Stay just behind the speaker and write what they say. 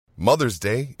Mother's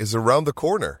Day is around the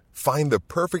corner. Find the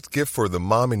perfect gift for the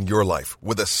mom in your life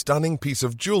with a stunning piece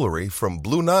of jewelry from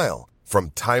Blue Nile.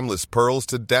 From timeless pearls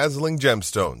to dazzling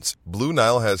gemstones, Blue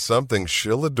Nile has something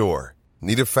she'll adore.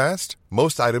 Need it fast?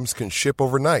 Most items can ship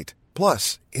overnight.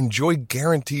 Plus, enjoy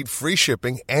guaranteed free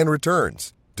shipping and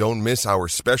returns. Don't miss our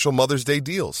special Mother's Day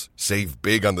deals. Save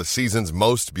big on the season's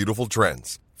most beautiful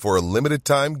trends. For a limited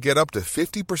time, get up to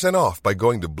 50% off by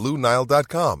going to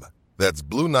BlueNile.com. That's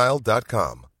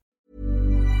BlueNile.com.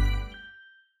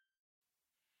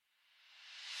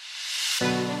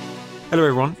 Hello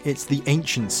everyone, it's the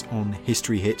Ancients on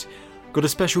History Hit. Got a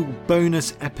special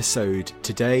bonus episode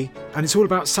today, and it's all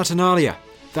about Saturnalia,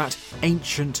 that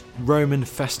ancient Roman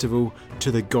festival to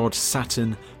the god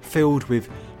Saturn, filled with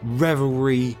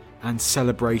revelry and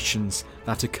celebrations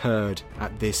that occurred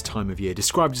at this time of year,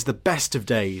 described as the best of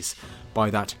days by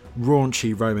that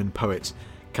raunchy Roman poet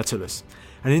Catullus.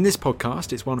 And in this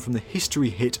podcast, it's one from the History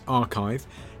Hit archive.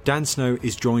 Dan Snow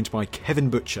is joined by Kevin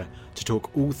Butcher to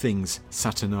talk all things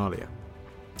Saturnalia.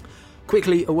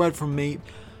 Quickly, a word from me.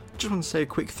 Just want to say a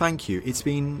quick thank you. It's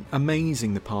been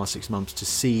amazing the past 6 months to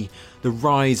see the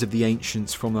rise of the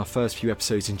Ancients from our first few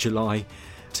episodes in July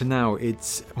to now.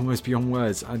 It's almost beyond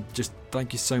words. I just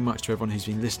thank you so much to everyone who's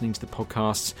been listening to the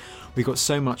podcasts. We've got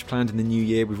so much planned in the new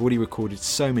year. We've already recorded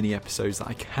so many episodes that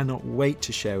I cannot wait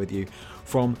to share with you.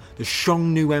 From the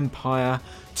Xiongnu Empire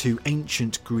to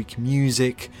ancient Greek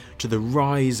music to the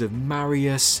rise of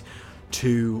Marius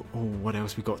to, what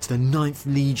else we got? To the 9th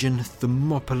Legion,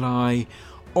 Thermopylae,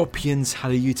 Oppians,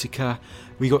 Haleutica.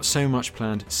 We got so much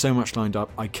planned, so much lined up.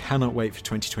 I cannot wait for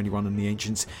 2021 and the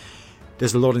Ancients.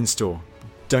 There's a lot in store.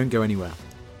 Don't go anywhere.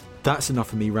 That's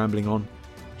enough of me rambling on.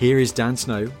 Here is Dan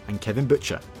Snow and Kevin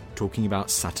Butcher talking about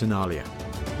Saturnalia.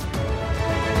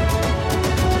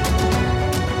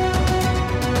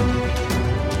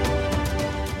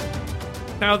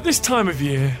 Now, this time of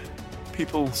year,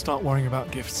 people start worrying about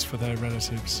gifts for their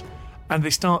relatives, and they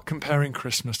start comparing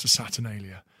Christmas to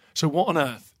Saturnalia. So what on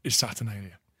earth is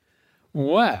Saturnalia?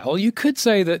 Well, you could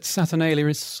say that Saturnalia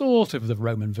is sort of the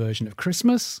Roman version of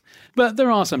Christmas, but there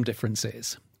are some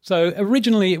differences. So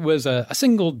originally it was a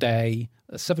single day,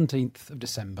 the 17th of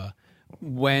December,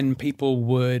 when people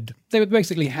would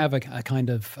basically have a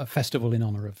kind of a festival in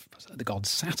honour of the god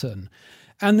Saturn.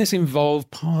 And this involved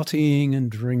partying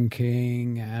and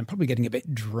drinking and probably getting a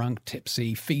bit drunk,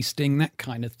 tipsy, feasting, that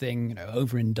kind of thing,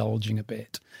 overindulging a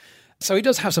bit. So it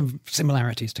does have some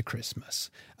similarities to Christmas.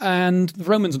 And the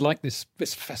Romans liked this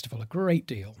festival a great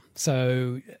deal.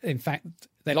 So, in fact,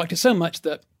 they liked it so much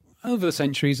that over the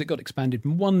centuries it got expanded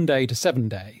from 1 day to 7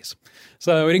 days.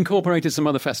 So it incorporated some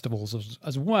other festivals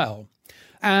as well.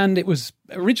 And it was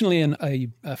originally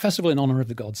a festival in honour of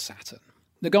the god Saturn.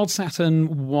 The god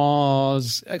Saturn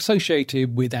was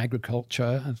associated with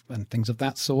agriculture and things of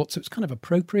that sort, so it's kind of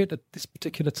appropriate at this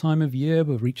particular time of year.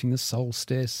 We're reaching the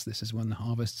solstice. This is when the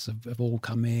harvests have all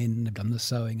come in, they've done the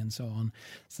sowing and so on.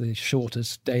 It's the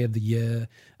shortest day of the year,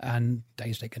 and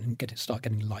days they can start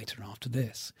getting lighter after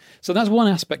this. So that's one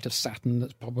aspect of Saturn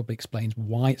that probably explains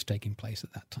why it's taking place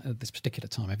at this particular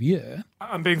time of year.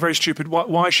 I'm being very stupid.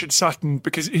 Why should Saturn,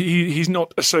 because he's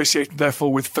not associated,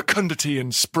 therefore, with fecundity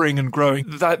and spring and growing.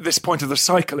 At this point of the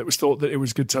cycle, it was thought that it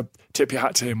was good to tip your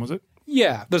hat to him, was it?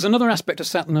 Yeah, there's another aspect of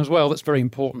Saturn as well that's very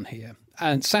important here.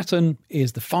 And Saturn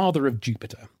is the father of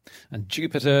Jupiter. And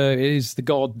Jupiter is the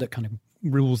god that kind of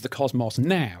rules the cosmos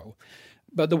now.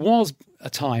 But there was a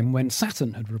time when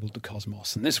Saturn had ruled the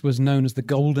cosmos, and this was known as the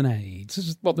Golden Age. This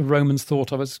is what the Romans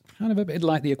thought of as kind of a bit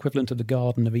like the equivalent of the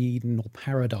Garden of Eden or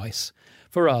paradise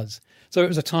for us. So it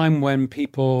was a time when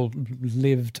people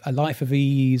lived a life of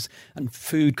ease and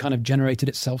food kind of generated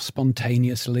itself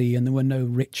spontaneously, and there were no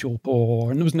rich or poor,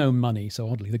 and there was no money. So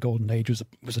oddly, the Golden Age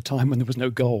was a time when there was no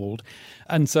gold.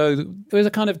 And so there was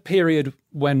a kind of period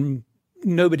when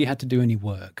nobody had to do any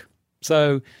work.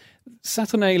 So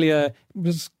Saturnalia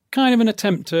was kind of an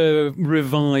attempt to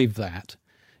revive that.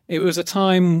 It was a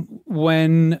time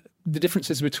when the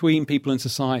differences between people in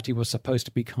society were supposed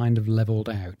to be kind of levelled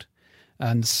out.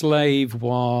 And slave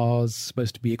was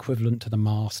supposed to be equivalent to the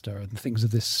master and things of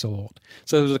this sort.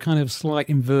 So there was a kind of slight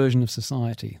inversion of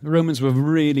society. The Romans were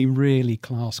really, really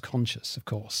class conscious, of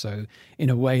course. So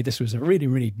in a way, this was a really,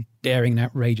 really daring and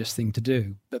outrageous thing to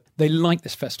do. But they liked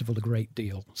this festival a great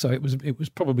deal. So it was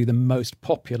probably the most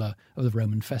popular of the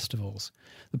Roman festivals.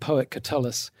 The poet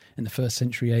Catullus in the 1st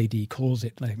century AD calls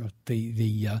it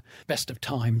the best of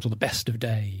times or the best of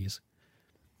days.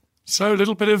 So a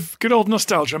little bit of good old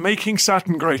nostalgia, making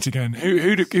Saturn great again.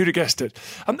 Who'd have guessed it?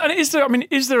 And is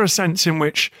there a sense in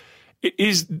which it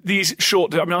is these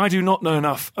short... I mean, I do not know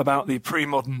enough about the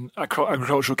pre-modern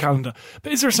agricultural calendar,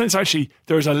 but is there a sense actually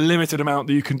there is a limited amount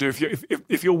that you can do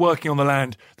if you're working on the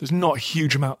land? There's not a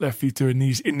huge amount there for you to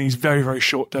do in these very, very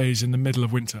short days in the middle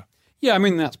of winter. Yeah, I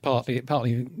mean, that's partly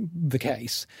the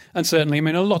case. And certainly, I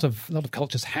mean, a lot of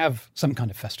cultures have some kind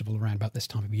of festival around about this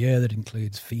time of year that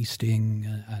includes feasting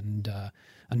and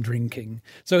drinking.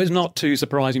 So it's not too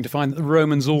surprising to find that the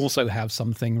Romans also have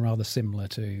something rather similar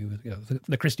to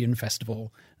the Christian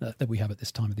festival that we have at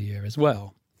this time of the year as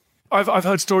well. I've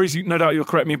heard stories, no doubt you'll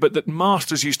correct me, but that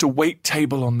masters used to wait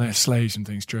table on their slaves and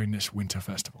things during this winter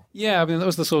festival. Yeah, I mean, that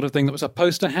was the sort of thing that was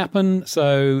supposed to happen.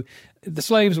 So the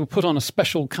slaves were put on a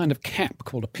special kind of cap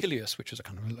called a pileus, which was a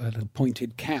kind of a little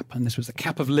pointed cap, and this was the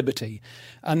cap of liberty.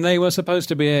 And they were supposed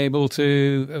to be able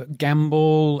to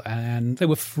gamble, and they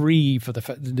were free for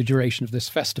the duration of this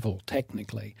festival,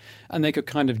 technically. And they could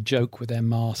kind of joke with their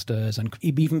masters and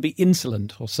even be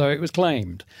insolent, or so it was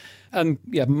claimed. And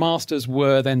yeah, masters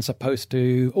were then supposed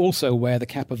to also wear the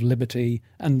cap of liberty,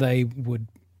 and they would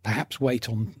perhaps wait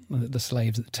on the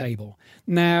slaves at the table.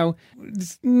 Now,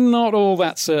 it's not all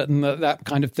that certain that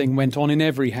kind of thing went on in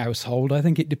every household. I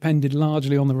think it depended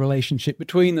largely on the relationship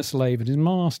between the slave and his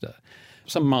master.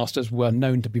 Some masters were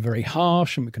known to be very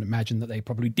harsh, and we can imagine that they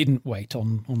probably didn't wait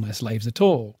on their slaves at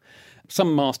all.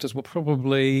 Some masters were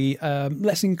probably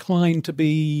less inclined to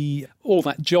be all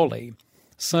that jolly.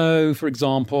 So, for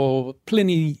example,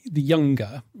 Pliny the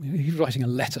Younger, he's writing a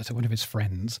letter to one of his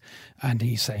friends, and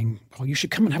he's saying, "Oh, you should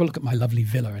come and have a look at my lovely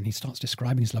villa." And he starts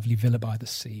describing his lovely villa by the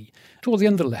sea. Towards the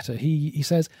end of the letter, he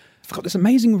says, "I've got this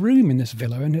amazing room in this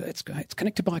villa, and it's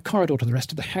connected by a corridor to the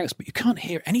rest of the house, but you can't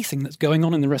hear anything that's going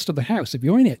on in the rest of the house if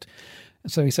you're in it."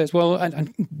 So he says, well,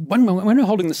 and when we're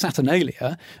holding the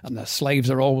Saturnalia and the slaves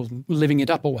are all living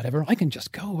it up or whatever, I can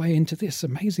just go away into this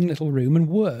amazing little room and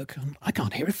work, and I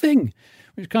can't hear a thing,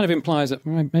 which kind of implies that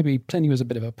maybe Pliny was a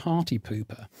bit of a party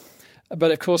pooper.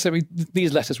 But of course,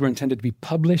 these letters were intended to be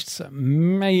published, so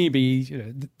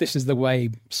maybe this is the way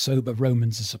sober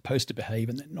Romans are supposed to behave,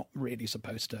 and they're not really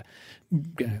supposed to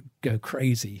go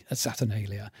crazy at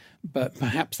Saturnalia. But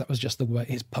perhaps that was just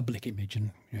his public image,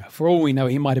 and for all we know,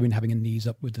 he might have been having a knees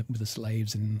up with the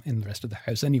slaves in the rest of the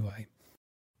house anyway.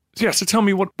 Yeah, so tell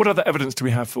me, what other evidence do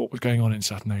we have for what was going on in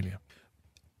Saturnalia?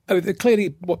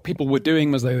 Clearly, what people were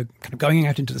doing was they were kind of going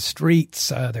out into the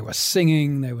streets, they were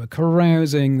singing, they were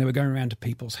carousing, they were going around to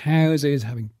people's houses,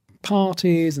 having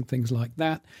parties and things like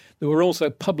that. There were also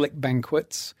public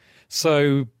banquets.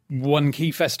 So one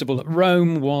key festival at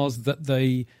Rome was that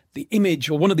the image,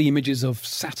 or one of the images of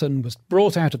Saturn, was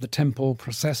brought out of the temple,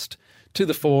 processed to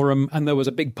the forum, and there was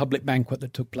a big public banquet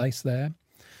that took place there.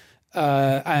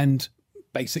 And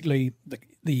basically,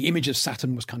 the image of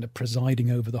Saturn was kind of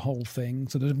presiding over the whole thing.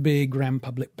 So there's a big grand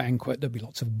public banquet. There'd be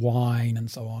lots of wine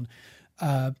and so on.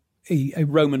 A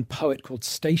Roman poet called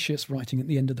Statius, writing at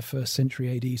the end of the 1st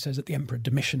century AD, says that the Emperor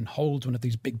Domitian holds one of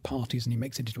these big parties and he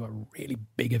makes it into a really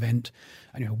big event.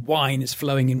 And wine is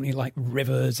flowing in like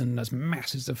rivers, and there's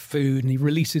masses of food, and he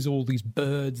releases all these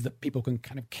birds that people can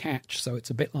kind of catch. So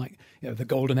it's a bit like the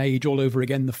Golden Age all over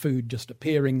again, the food just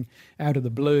appearing out of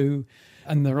the blue.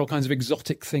 And there are all kinds of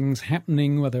exotic things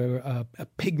happening, whether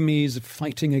pygmies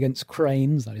fighting against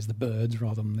cranes, that is the birds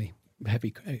rather than the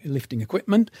heavy lifting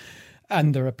equipment.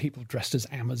 And there are people dressed as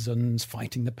Amazons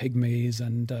fighting the pygmies.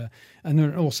 And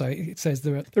there are also, it says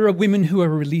there are women who are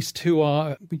released who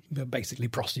are basically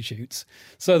prostitutes.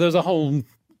 So there's a whole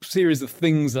series of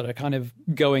things that are kind of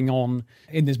going on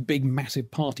in this big,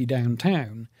 massive party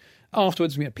downtown.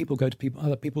 Afterwards, people go to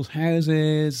other people's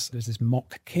houses. There's this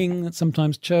mock king that's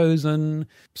sometimes chosen.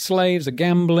 Slaves are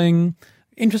gambling.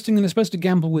 Interestingly, they're supposed to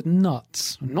gamble with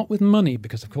nuts, not with money,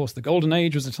 because, of course, the Golden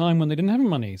Age was a time when they didn't have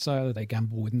money, so they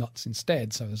gamble with nuts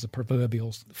instead. So there's a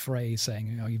proverbial phrase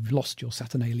saying, you've lost your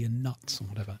Saturnalian nuts or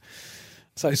whatever.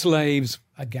 So slaves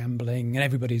are gambling, and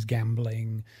everybody's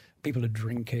gambling. People are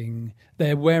drinking.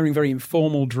 They're wearing very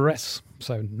informal dress.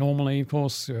 So normally, of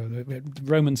course,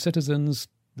 Roman citizens,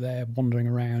 they're wandering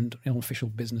around in official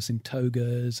business in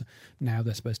togas. Now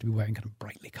they're supposed to be wearing kind of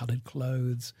brightly coloured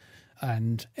clothes.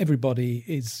 And everybody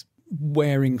is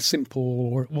wearing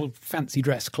simple or fancy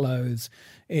dress clothes.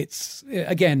 It's,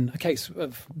 again, a case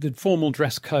of the formal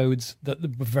dress codes that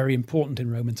were very important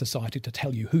in Roman society to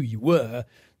tell you who you were.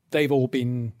 They've all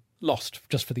been lost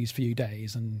just for these few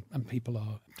days, and people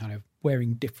are kind of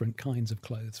wearing different kinds of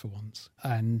clothes for once.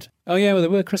 And, there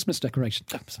were Christmas decorations.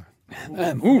 Oh, sorry.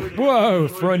 Whoa,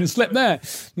 Freudian slip there.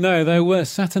 No, there were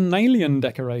Saturnalian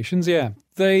decorations, yeah.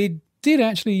 They did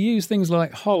actually use things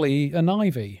like holly and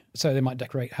ivy. So they might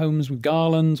decorate homes with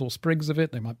garlands or sprigs of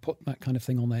it. They might put that kind of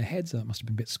thing on their heads. That must have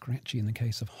been a bit scratchy in the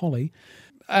case of holly.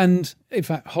 And in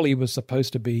fact, holly was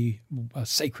supposed to be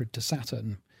sacred to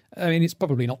Saturn. I mean, it's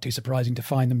probably not too surprising to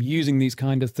find them using these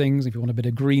kind of things. If you want a bit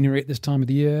of greenery at this time of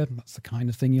the year, that's the kind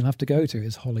of thing you'll have to go to,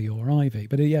 is holly or ivy.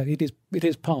 But yeah, it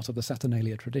is part of the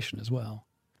Saturnalia tradition as well.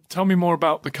 Tell me more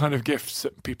about the kind of gifts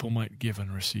that people might give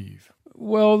and receive.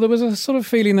 Well, there was a sort of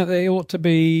feeling that they ought to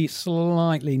be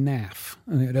slightly naff.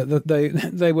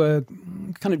 They were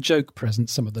kind of joke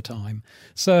presents some of the time.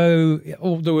 So there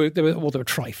were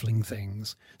trifling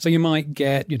things. So you might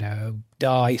get,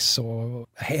 dice or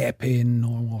a hairpin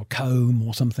or a comb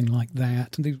or something like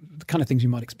that. And the kind of things you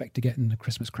might expect to get in a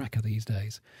Christmas cracker these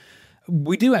days.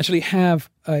 We do actually have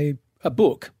a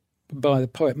book by the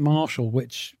poet Marshall,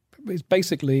 which is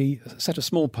basically a set of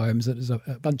small poems that is a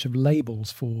bunch of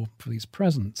labels for these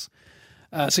presents.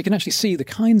 So you can actually see the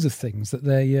kinds of things that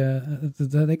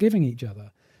they're giving each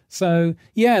other. So,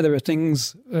 yeah, there are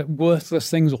things, worthless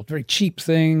things or very cheap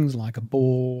things like a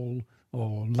ball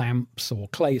or lamps or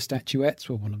clay statuettes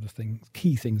were one of the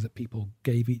key things that people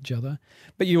gave each other.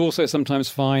 But you also sometimes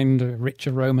find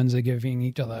richer Romans are giving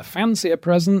each other fancier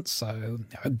presents, so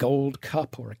a gold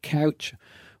cup or a couch,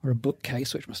 or a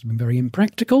bookcase, which must have been very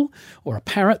impractical, or a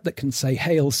parrot that can say,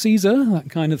 "Hail Caesar," that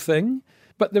kind of thing.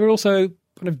 But there are also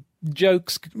kind of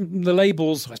jokes. The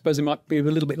labels, I suppose, it might be a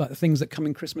little bit like the things that come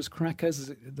in Christmas crackers.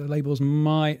 The labels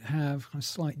might have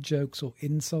slight jokes or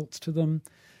insults to them.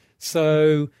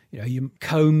 So, your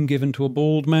comb given to a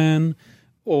bald man,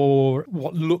 or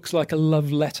what looks like a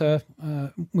love letter.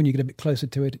 When you get a bit closer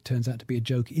to it, it turns out to be a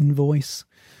joke invoice.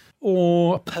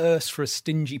 Or a purse for a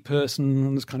stingy person,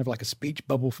 and there's kind of like a speech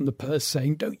bubble from the purse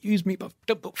saying, "Don't use me, but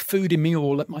don't put food in me,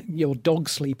 or let your dog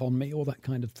sleep on me," or that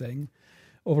kind of thing.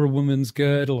 Or a woman's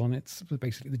girdle on it. So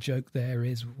basically the joke there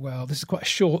is, well, this is quite a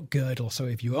short girdle, so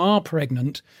if you are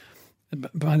pregnant,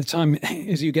 by the time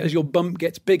as your bump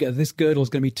gets bigger, this girdle is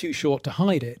going to be too short to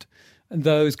hide it, and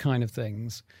those kind of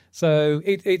things. So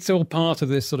it's all part of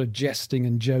this sort of jesting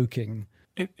and joking.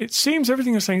 It seems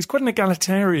everything you're saying is quite an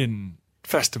egalitarian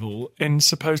festival in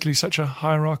supposedly such a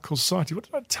hierarchical society. What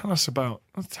did that tell us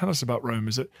about? Rome?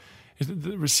 Is it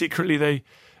that secretly they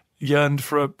yearned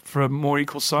for a more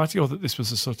equal society, or that this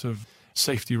was a sort of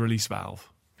safety release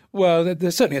valve? Well,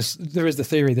 there certainly is the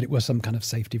theory that it was some kind of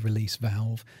safety release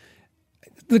valve.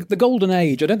 The Golden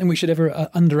Age, I don't think we should ever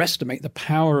underestimate the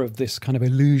power of this kind of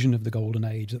illusion of the Golden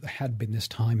Age, that there had been this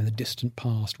time in the distant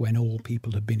past when all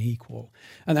people had been equal.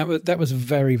 And that was a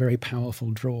very, very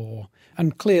powerful draw.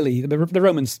 And clearly the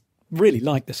Romans really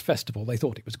liked this festival. They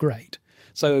thought it was great.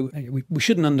 So we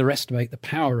shouldn't underestimate the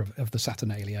power of the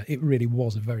Saturnalia. It really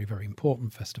was a very, very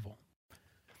important festival.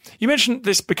 You mentioned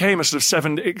this became a sort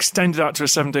of extended out to a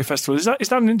 7-day festival. Is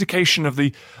that an indication of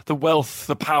the wealth,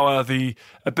 the power, the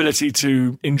ability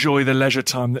to enjoy the leisure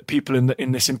time that people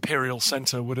in this imperial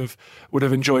centre would have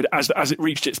enjoyed as it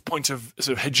reached its point of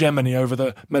sort of hegemony over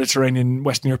the Mediterranean,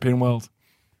 Western European world?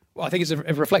 Well, I think it's a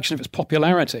reflection of its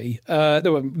popularity. There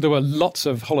were lots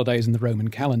of holidays in the Roman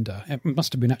calendar. It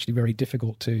must have been actually very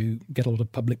difficult to get a lot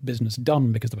of public business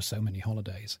done because there were so many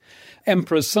holidays.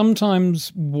 Emperors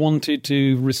sometimes wanted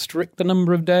to restrict the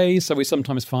number of days, so we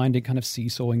sometimes find it kind of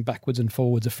seesawing backwards and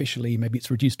forwards officially. Maybe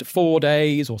it's reduced to 4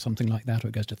 days or something like that, or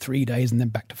it goes to 3 days and then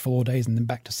back to 4 days and then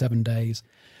back to 7 days.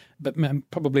 But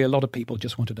probably a lot of people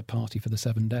just wanted a party for the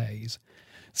 7 days.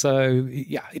 So,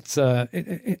 yeah,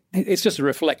 it's just a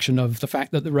reflection of the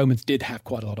fact that the Romans did have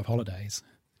quite a lot of holidays.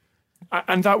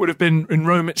 And that would have been in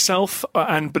Rome itself,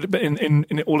 but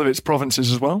in all of its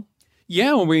provinces as well?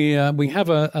 Yeah, well, we have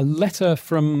a letter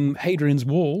from Hadrian's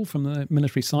Wall, from the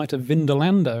military site of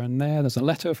Vindolanda, and there's a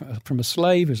letter from a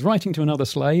slave who's writing to another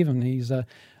slave, and he's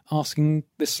asking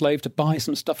this slave to buy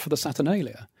some stuff for the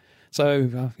Saturnalia.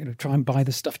 So, try and buy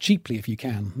this stuff cheaply if you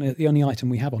can. The only item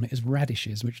we have on it is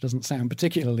radishes, which doesn't sound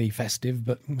particularly festive,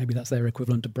 but maybe that's their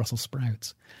equivalent to Brussels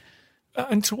sprouts.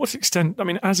 And to what extent, I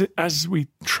mean, as we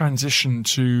transition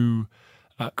to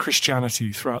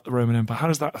Christianity throughout the Roman Empire, how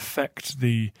does that affect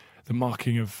the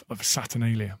marking of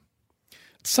Saturnalia?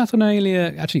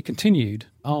 Saturnalia actually continued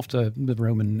after the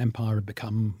Roman Empire had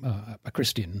become a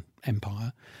Christian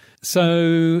empire.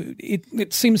 So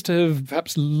it seems to have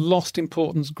perhaps lost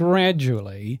importance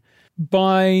gradually.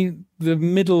 By the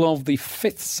middle of the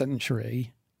 5th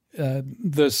century,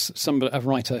 there's a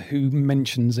writer who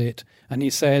mentions it, and he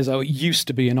says, it used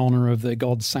to be in honour of the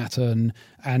god Saturn,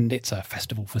 and it's a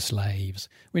festival for slaves,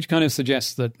 which kind of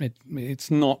suggests that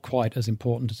it's not quite as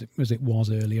important as it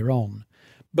was earlier on.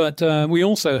 But we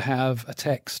also have a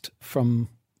text from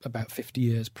about 50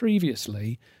 years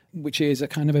previously which is a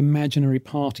kind of imaginary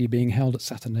party being held at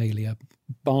Saturnalia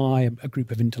by a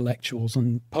group of intellectuals,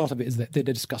 and part of it is that they're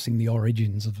discussing the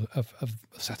origins of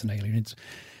Saturnalia.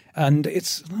 And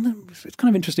it's kind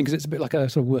of interesting because it's a bit like a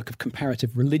sort of work of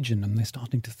comparative religion, and they're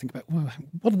starting to think about, well,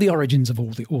 what are the origins of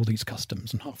all these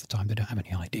customs? And half the time they don't have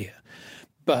any idea.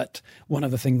 But one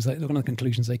of the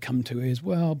conclusions they come to is,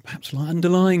 well, perhaps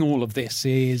underlying all of this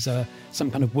is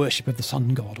some kind of worship of the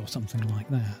sun god or something like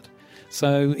that.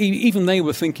 So even they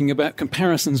were thinking about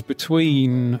comparisons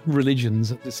between religions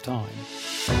at this time.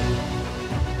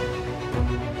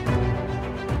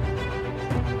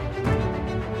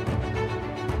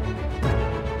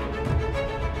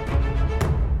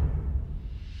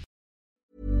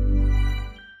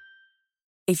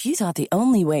 If you thought the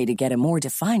only way to get a more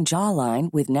defined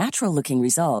jawline with natural-looking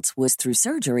results was through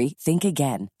surgery, think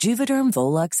again. Juvederm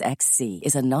Volux XC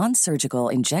is a non-surgical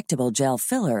injectable gel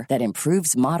filler that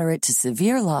improves moderate to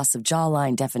severe loss of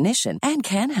jawline definition and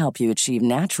can help you achieve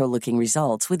natural-looking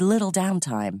results with little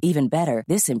downtime. Even better,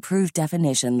 this improved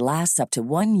definition lasts up to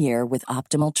 1 year with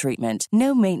optimal treatment.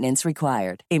 No maintenance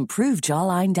required. Improve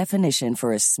jawline definition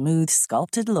for a smooth,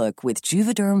 sculpted look with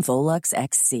Juvederm Volux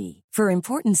XC. For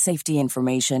important safety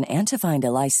information and to find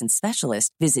a licensed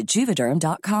specialist, visit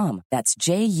Juvederm.com. That's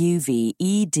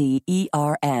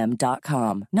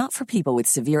JUVEDERM.com. Not for people with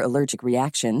severe allergic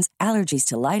reactions, allergies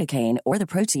to lidocaine, or the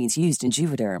proteins used in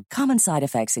Juvederm. Common side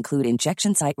effects include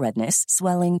injection site redness,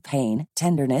 swelling, pain,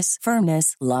 tenderness,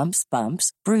 firmness, lumps,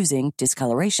 bumps, bruising,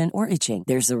 discoloration, or itching.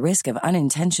 There's a risk of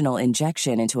unintentional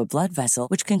injection into a blood vessel,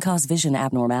 which can cause vision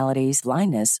abnormalities,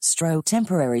 blindness, stroke,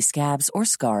 temporary scabs, or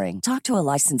scarring. Talk to a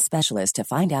licensed specialist to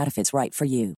find out if it's right for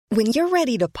you. When you're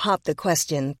ready to pop the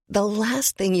question, the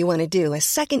last thing you want to do is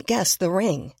second-guess the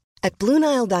ring. At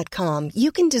BlueNile.com,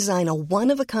 you can design a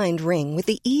one-of-a-kind ring with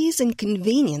the ease and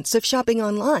convenience of shopping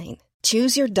online.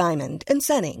 Choose your diamond and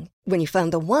setting. When you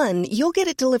find the one, you'll get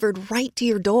it delivered right to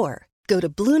your door. Go to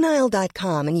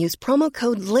BlueNile.com and use promo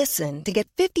code LISTEN to get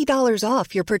 $50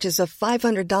 off your purchase of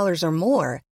 $500 or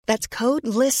more. That's code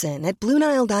LISTEN at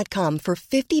BlueNile.com for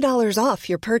 $50 off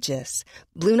your purchase.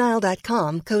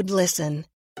 BlueNile.com, code LISTEN.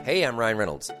 Hey, I'm Ryan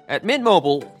Reynolds. At Mint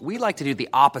Mobile, we like to do the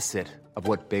opposite of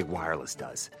what Big Wireless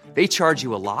does. They charge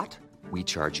you a lot, we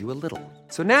charge you a little.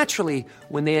 So naturally,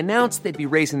 when they announced they'd be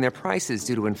raising their prices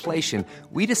due to inflation,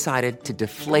 we decided to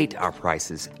deflate our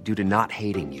prices due to not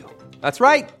hating you. That's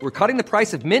right. We're cutting the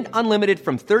price of Mint Unlimited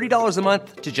from $30 a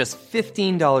month to just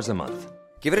 $15 a month.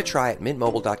 Give it a try at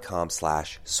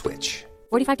mintmobile.com/switch.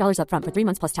 $45 up front for 3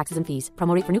 months plus taxes and fees.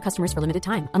 Promo rate for new customers for limited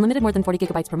time. Unlimited more than 40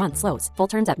 gigabytes per month. Slows full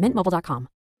terms at mintmobile.com.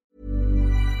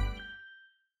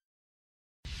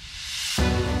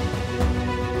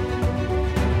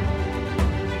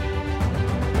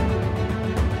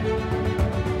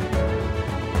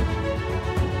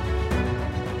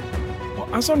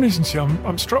 Well, as I'm listening to you,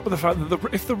 I'm struck with the fact that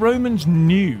if the Romans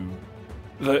knew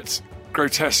that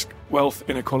grotesque wealth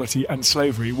inequality and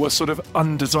slavery were sort of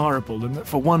undesirable, and that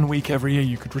for 1 week every year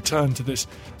you could return to this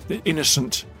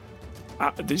innocent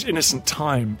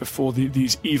time before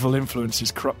these evil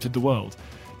influences corrupted the world.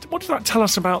 What does that tell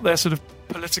us about their sort of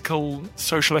political,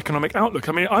 social, economic outlook?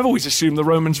 I mean, I've always assumed the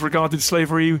Romans regarded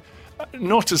slavery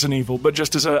not as an evil, but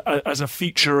just as a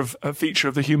feature of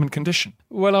the human condition.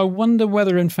 Well, I wonder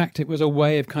whether, in fact, it was a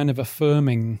way of kind of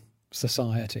affirming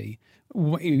society.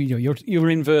 You're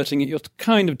inverting it, you're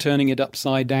kind of turning it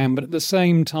upside down, but at the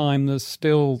same time, there's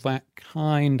still that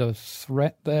kind of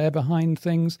threat there behind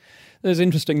things. There's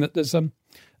interesting that there's a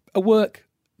work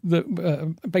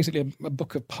that basically a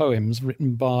book of poems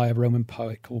written by a Roman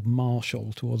poet called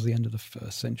Martial towards the end of the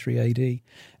 1st century AD.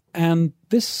 And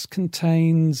this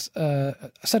contains a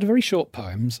set of very short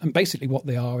poems, and basically what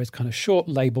they are is kind of short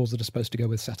labels that are supposed to go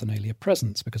with Saturnalia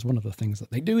presents, because one of the things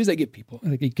that they do is they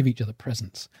give each other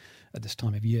presents at this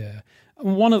time of year.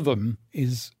 And one of them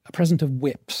is a present of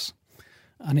whips,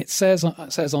 and it says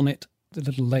on it, the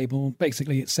little label,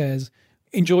 basically it says,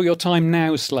 "Enjoy your time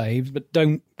now, slaves, but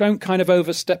don't kind of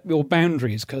overstep your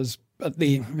boundaries, because at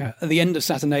the end of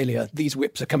Saturnalia, these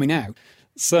whips are coming out."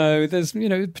 So there's,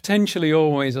 potentially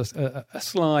always a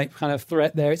slight kind of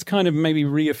threat there. It's kind of maybe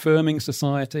reaffirming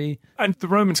society. And the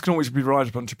Romans can always be relied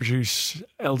upon to produce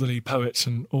elderly poets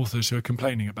and authors who are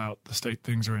complaining about the state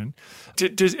things are in.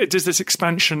 Does this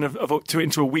expansion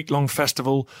into a week-long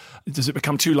festival, does it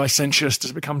become too licentious?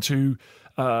 Does it become too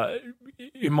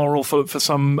immoral for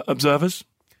some observers?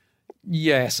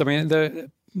 Yes, I mean,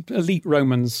 the elite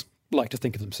Romans like to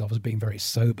think of themselves as being very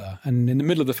sober. And in the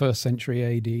middle of the 1st century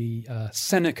AD,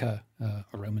 Seneca a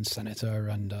Roman senator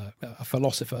and a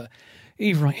philosopher.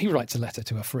 He writes a letter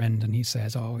to a friend and he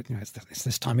says, it's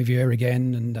this time of year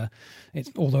again, and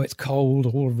although it's cold,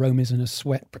 all of Rome is in a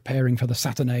sweat preparing for the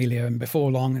Saturnalia, and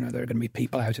before long, there are going to be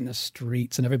people out in the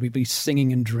streets and everybody be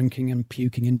singing and drinking and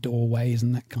puking in doorways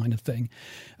and that kind of thing.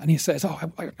 And he says,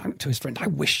 to his friend, I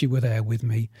wish you were there with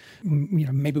me.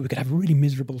 Maybe we could have a really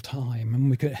miserable time,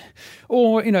 and we could,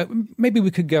 or maybe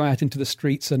we could go out into the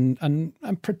streets and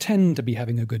pretend to be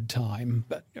having a good time,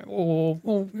 but or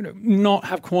not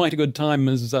have quite a good time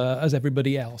as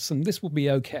everybody else, and this will be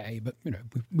okay. But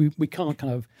we can't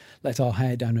kind of let our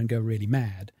hair down and go really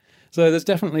mad. So there's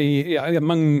definitely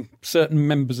among certain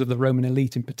members of the Roman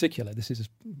elite in particular, this is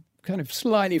kind of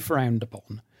slightly frowned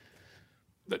upon.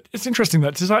 It's interesting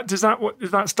that does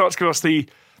that start to give us the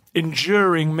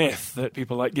enduring myth that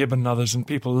people like Gibbon and others and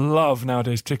people love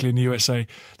nowadays, particularly in the USA,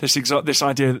 this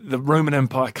idea that the Roman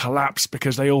Empire collapsed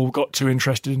because they all got too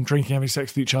interested in drinking, having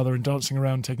sex with each other and dancing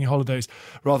around, taking holidays,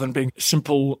 rather than being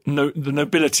simple, the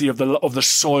nobility of the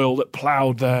soil that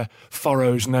ploughed their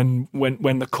furrows, and then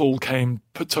when the call came,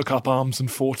 took up arms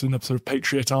and fought in a sort of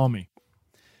patriot army.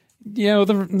 Yeah, well,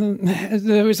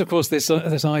 there is, of course, this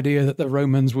idea that the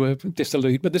Romans were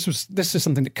dissolute, but this is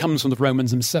something that comes from the Romans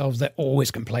themselves. They're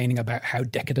always complaining about how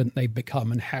decadent they've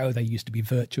become and how they used to be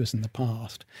virtuous in the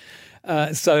past.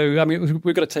 So,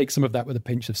 we've got to take some of that with a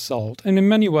pinch of salt. And in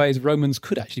many ways, Romans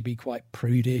could actually be quite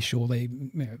prudish, or they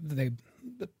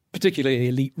particularly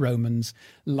elite Romans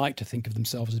like to think of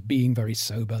themselves as being very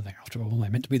sober. After all, they're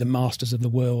meant to be the masters of the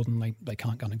world, and they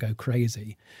can't kind of go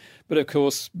crazy. But of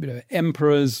course,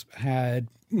 emperors had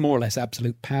more or less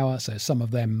absolute power, so some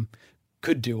of them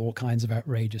could do all kinds of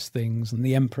outrageous things, and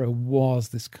the emperor was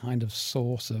this kind of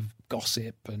source of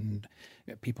gossip, and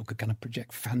people could kind of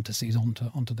project fantasies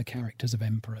onto the characters of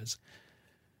emperors.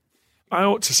 I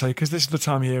ought to say, because this is the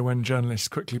time of year when journalists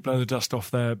quickly blow the dust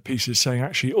off their pieces, saying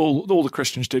actually all the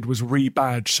Christians did was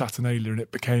rebadge Saturnalia and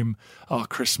it became our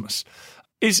Christmas.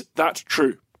 Is that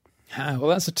true? Well,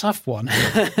 that's a tough one.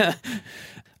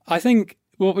 I think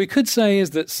what we could say is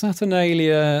that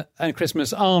Saturnalia and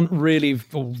Christmas aren't really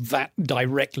all that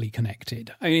directly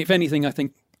connected. I mean, if anything, I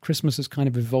think Christmas has kind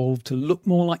of evolved to look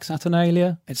more like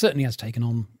Saturnalia. It certainly has taken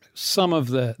on some of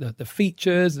the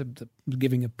features, the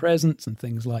giving of presents and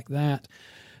things like that,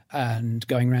 and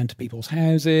going around to people's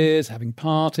houses, having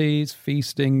parties,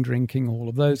 feasting, drinking, all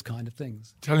of those kind of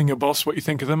things. Telling your boss what you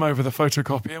think of them over the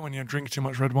photocopier when you drink too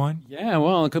much red wine? Yeah,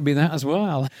 well, it could be that as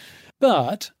well.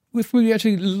 But if we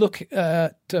actually look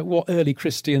at what early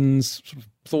Christians sort of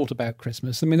thought about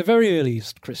Christmas, I mean, the very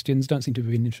earliest Christians don't seem to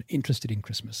have been interested in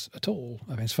Christmas at all.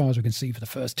 I mean, as far as we can see, for the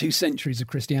first 2 centuries of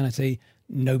Christianity,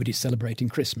 nobody's celebrating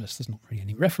Christmas. There's not really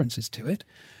any references to it.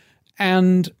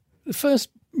 And the first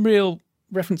real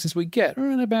references we get are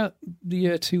in about the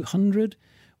year 200,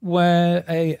 where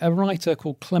a writer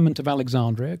called Clement of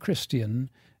Alexandria, a Christian,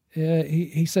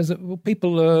 he says that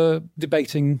people are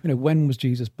debating, when was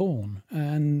Jesus born?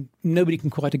 And nobody can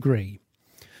quite agree.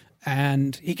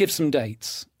 And he gives some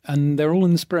dates, and they're all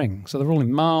in the spring. So they're all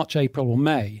in March, April, or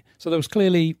May. So there was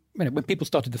clearly, when people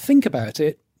started to think about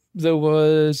it, there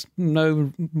was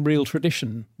no real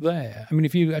tradition there. I mean,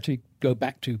 if you actually go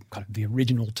back to kind of the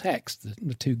original text,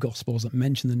 the 2 Gospels that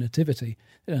mention the Nativity,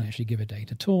 they don't actually give a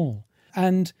date at all.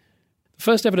 And the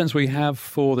first evidence we have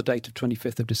for the date of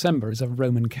 25th of December is a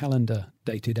Roman calendar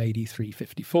dated AD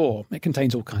 354. It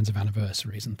contains all kinds of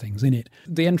anniversaries and things in it.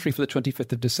 The entry for the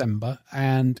 25th of December,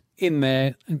 and in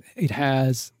there it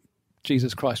has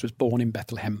Jesus Christ was born in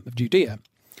Bethlehem of Judea.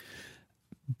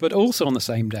 But also on the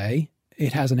same day,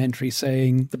 it has an entry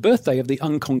saying the birthday of the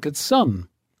unconquered sun.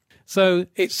 So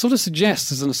it sort of suggests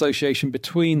there's an association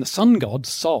between the sun god,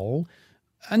 Sol,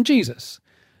 and Jesus.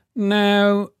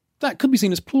 Now, that could be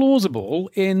seen as plausible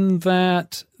in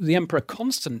that the Emperor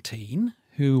Constantine,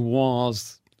 who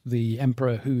was the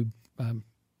emperor who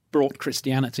brought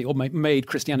Christianity, or made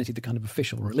Christianity the kind of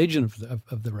official religion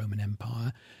of the Roman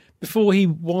Empire, before he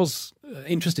was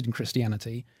interested in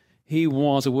Christianity, he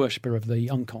was a worshipper of the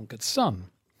unconquered sun.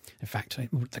 In fact,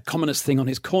 the commonest thing on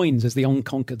his coins is the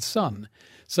unconquered sun.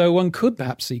 So one could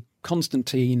perhaps see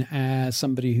Constantine as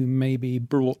somebody who maybe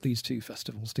brought these 2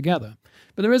 festivals together.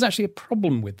 But there is actually a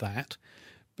problem with that,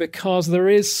 because there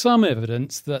is some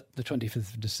evidence that the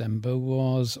 25th of December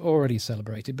was already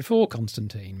celebrated before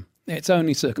Constantine. It's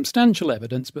only circumstantial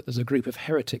evidence, but there's a group of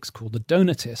heretics called the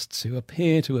Donatists who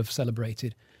appear to have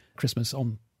celebrated Christmas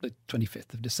on the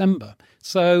 25th of December.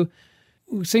 So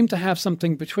we seem to have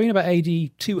something between about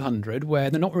AD 200, where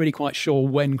they're not really quite sure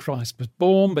when Christ was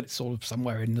born, but it's sort of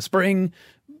somewhere in the spring,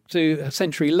 to a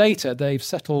century later, they've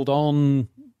settled on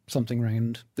something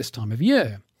around this time of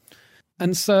year.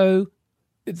 And so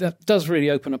that does really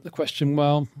open up the question,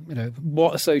 well,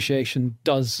 what association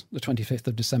does the 25th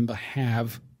of December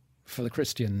have for the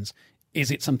Christians?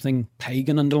 Is it something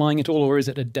pagan underlying it all, or is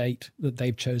it a date that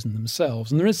they've chosen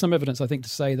themselves? And there is some evidence, I think, to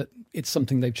say that it's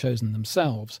something they've chosen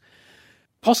themselves.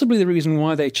 Possibly the reason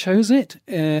why they chose it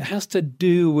has to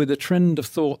do with a trend of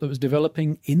thought that was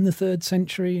developing in the 3rd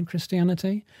century in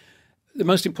Christianity. The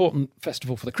most important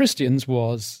festival for the Christians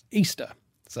was Easter,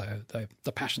 so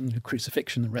the Passion, the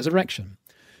Crucifixion, the Resurrection.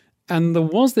 And there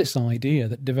was this idea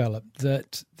that developed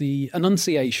that the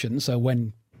Annunciation, so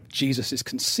when Jesus is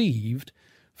conceived,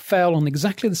 fell on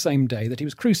exactly the same day that he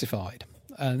was crucified.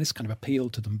 This kind of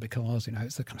appealed to them because,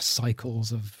 it's the kind of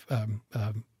cycles of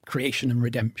creation and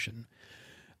redemption.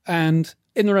 And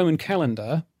in the Roman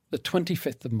calendar, the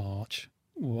 25th of March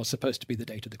was supposed to be the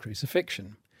date of the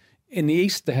crucifixion. In the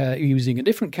East, they're using a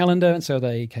different calendar, and so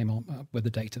they came up with the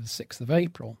date of the 6th of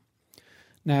April.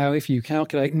 Now, if you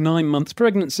calculate 9 months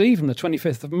pregnancy from the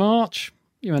 25th of March,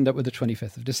 you end up with the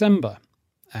 25th of December.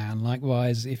 And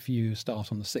likewise, if you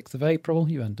start on the 6th of April,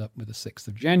 you end up with the 6th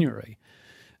of January.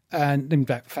 And in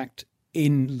fact,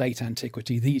 in late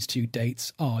antiquity, these two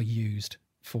dates are used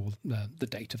for the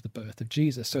date of the birth of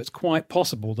Jesus. So it's quite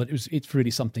possible that it's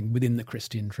really something within the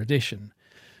Christian tradition.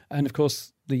 And of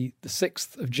course, the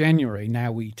 6th of January,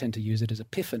 now we tend to use it as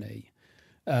Epiphany.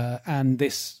 And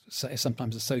this is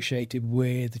sometimes associated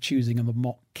with the choosing of a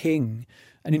mock king.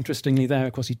 And interestingly there,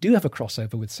 of course, you do have a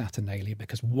crossover with Saturnalia,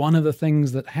 because one of the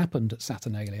things that happened at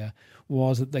Saturnalia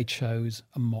was that they chose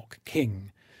a mock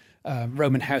king.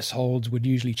 Roman households would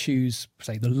usually choose,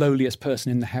 say, the lowliest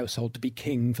person in the household to be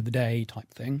king for the day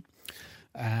type thing.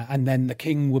 And then the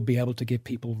king would be able to give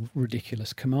people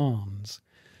ridiculous commands.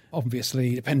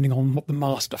 Obviously, depending on what the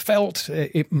master felt,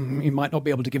 he might not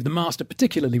be able to give the master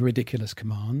particularly ridiculous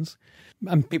commands.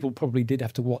 And people probably did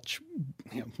have to watch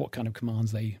what kind of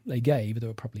commands they gave. They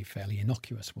were probably fairly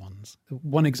innocuous ones.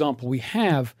 One example we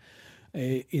have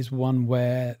is one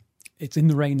where it's in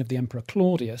the reign of the Emperor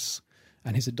Claudius,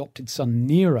 and his adopted son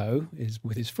Nero is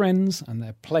with his friends, and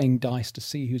they're playing dice to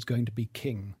see who's going to be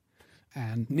king.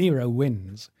 And Nero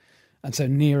wins. And so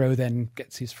Nero then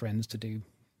gets his friends to do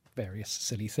various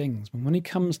silly things. But when he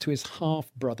comes to his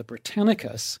half-brother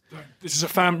Britannicus... This is a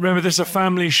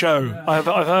family show. Yeah. I've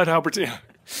heard how...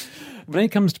 When he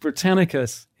comes to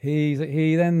Britannicus, he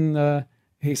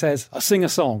says, "I'll sing a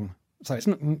song." So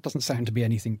it doesn't sound to be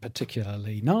anything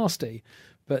particularly nasty.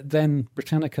 But then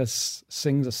Britannicus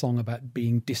sings a song about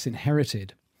being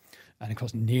disinherited. And of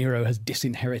course, Nero has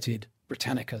disinherited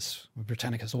Britannicus.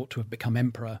 Britannicus ought to have become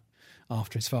emperor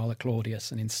after his father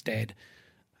Claudius, and instead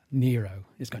Nero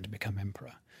is going to become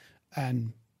emperor.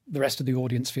 And the rest of the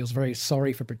audience feels very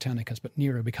sorry for Britannicus, but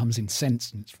Nero becomes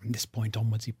incensed, and from this point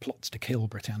onwards he plots to kill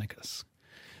Britannicus.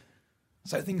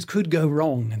 So things could go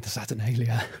wrong in the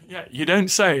Saturnalia. Yeah, you don't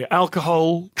say.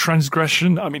 Alcohol,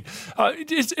 transgression. I mean,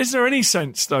 is there any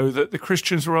sense, though, that the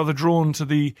Christians were rather drawn to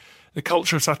the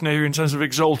culture of Saturnalia in terms of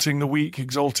exalting the weak,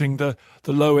 exalting the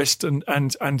lowest,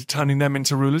 and turning them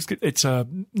into rulers? It's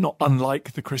not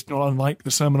unlike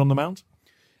the Sermon on the Mount.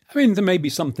 I mean, there may be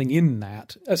something in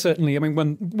that. Certainly, I mean,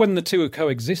 when the two are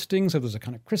coexisting, so there's a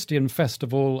kind of Christian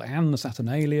festival and the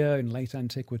Saturnalia in late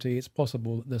antiquity, it's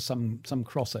possible that there's some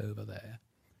crossover there.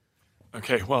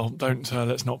 Okay, well,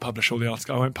 let's not publish all the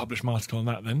article. I won't publish my article on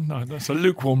that then. No, that's a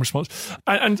lukewarm response.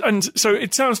 And so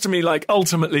it sounds to me like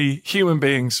ultimately human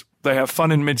beings, they have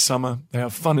fun in midsummer, they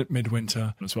have fun at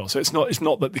midwinter as well. So it's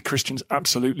not that the Christians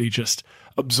absolutely just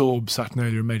absorbed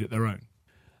Saturnalia and made it their own.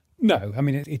 No, I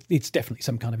mean, it's definitely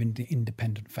some kind of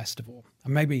independent festival.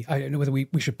 And maybe, I don't know whether we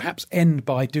should perhaps end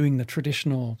by doing the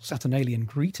traditional Saturnalian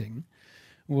greeting,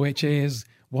 which is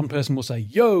one person will say,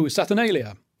 "Yo,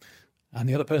 Saturnalia," and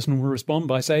the other person will respond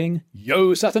by saying,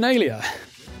 "Yo, Saturnalia."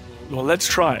 Well, let's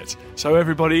try it. So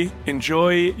everybody,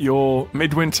 enjoy your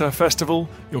midwinter festival,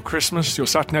 your Christmas, your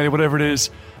Saturnalia, whatever it is,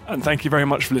 and thank you very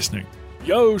much for listening.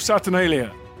 Yo,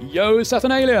 Saturnalia. Yo,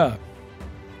 Saturnalia.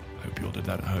 Hope you all did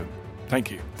that at home. Thank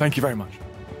you. Thank you very much.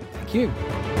 Thank you.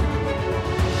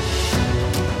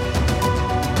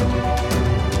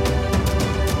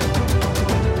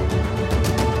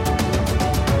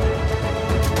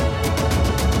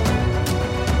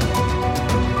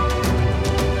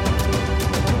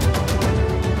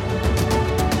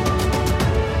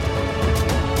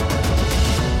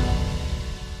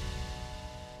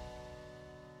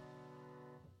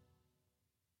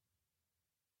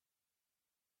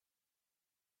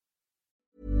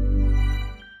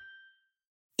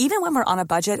 Even when we're on a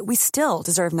budget, we still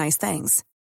deserve nice things.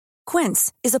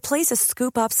 Quince is a place to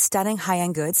scoop up stunning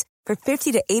high-end goods for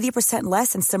 50 to 80%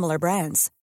 less than similar brands.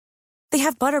 They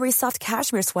have buttery soft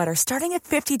cashmere sweaters starting at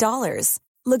 $50,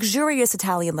 luxurious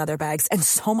Italian leather bags, and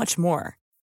so much more.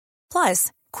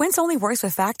 Plus, Quince only works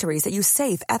with factories that use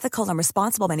safe, ethical, and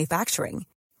responsible manufacturing.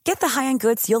 Get the high-end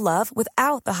goods you'll love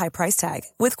without the high price tag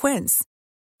with Quince.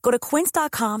 Go to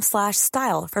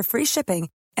quince.com/style for free shipping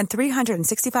and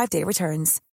 365-day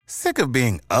returns. Sick of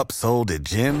being upsold at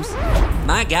gyms?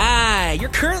 My guy, you're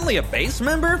currently a base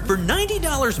member. For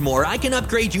 $90 more, I can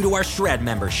upgrade you to our Shred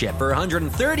membership. For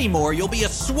 $130 more, you'll be a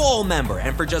Swole member.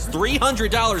 And for just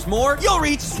 $300 more, you'll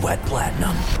reach Sweat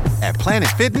Platinum. At Planet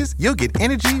Fitness, you'll get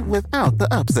energy without the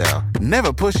upsell.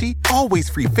 Never pushy, always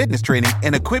free fitness training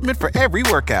and equipment for every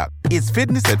workout. It's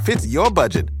fitness that fits your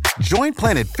budget. Join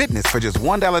Planet Fitness for just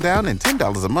 $1 down and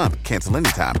 $10 a month. Cancel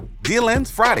anytime. Deal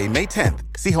ends Friday, May 10th.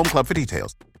 See Home Club for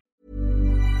details.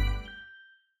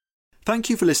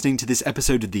 Thank you for listening to this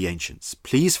episode of The Ancients.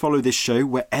 Please follow this show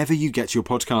wherever you get your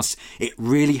podcasts. It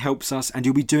really helps us and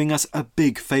you'll be doing us a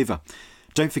big favour.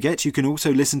 Don't forget you can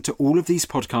also listen to all of these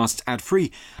podcasts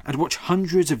ad-free and watch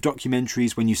hundreds of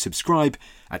documentaries when you subscribe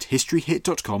at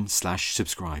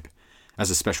historyhit.com/subscribe. As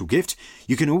a special gift,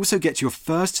 you can also get your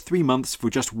first 3 months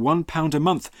for just £1 a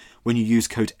month when you use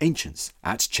code ANCIENTS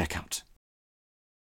at checkout.